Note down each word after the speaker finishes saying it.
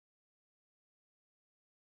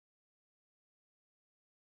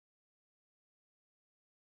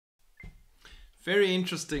Very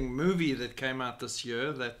interesting movie that came out this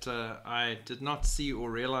year that I did not see or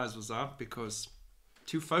realize was out because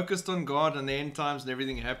too focused on God and the end times and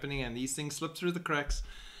everything happening, and these things slip through the cracks.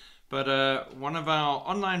 But one of our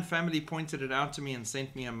online family pointed it out to me and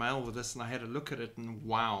sent me a mail with this, and I had a look at it, and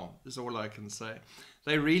wow is all I can say.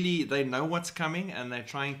 They know what's coming, and they're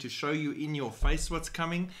trying to show you in your face what's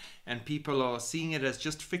coming, and people are seeing it as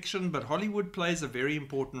just fiction, but Hollywood plays a very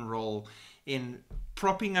important role in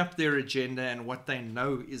propping up their agenda and what they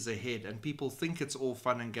know is ahead, and people think it's all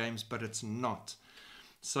fun and games, but it's not.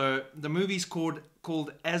 So the movie's called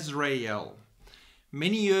Azrael.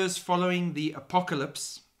 Many years following the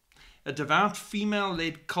apocalypse, a devout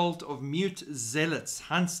female-led cult of mute zealots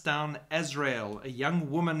hunts down Azrael, a young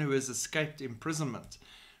woman who has escaped imprisonment.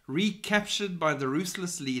 Recaptured by the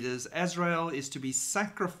ruthless leaders, Azrael is to be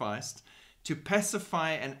sacrificed to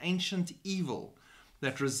pacify an ancient evil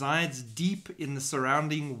that resides deep in the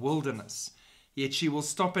surrounding wilderness. Yet she will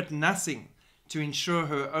stop at nothing to ensure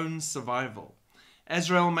her own survival.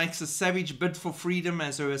 Azrael makes a savage bid for freedom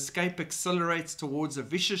as her escape accelerates towards a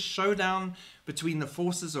vicious showdown between the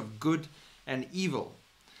forces of good and evil.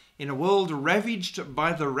 In a world ravaged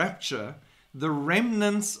by the rapture, the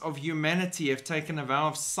remnants of humanity have taken a vow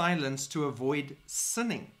of silence to avoid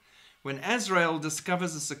sinning. When Azrael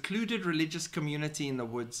discovers a secluded religious community in the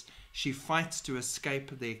woods, she fights to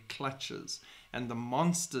escape their clutches, and the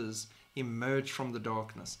monsters emerge from the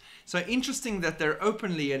darkness. So interesting that they're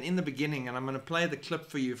openly, and in the beginning, and I'm going to play the clip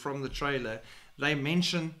for you from the trailer, they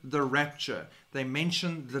mention the rapture. They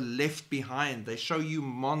mention the left behind. They show you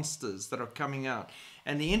monsters that are coming out.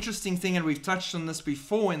 And the interesting thing, and we've touched on this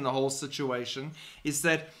before in the whole situation, is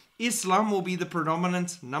that Islam will be the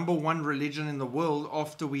predominant #1 religion in the world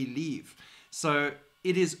after we leave. So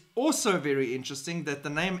it is also very interesting that the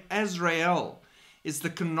name Azrael is the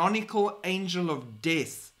canonical angel of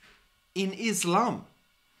death in Islam.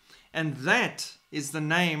 And that is the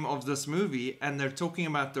name of this movie, and they're talking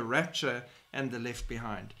about the rapture and the left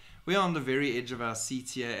behind. We are on the very edge of our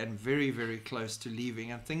seats here and very, very close to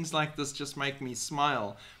leaving. And things like this just make me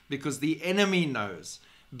smile because the enemy knows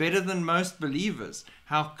better than most believers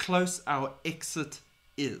how close our exit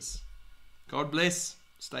is. God bless.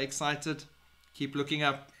 Stay excited. Keep looking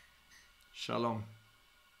up. Shalom.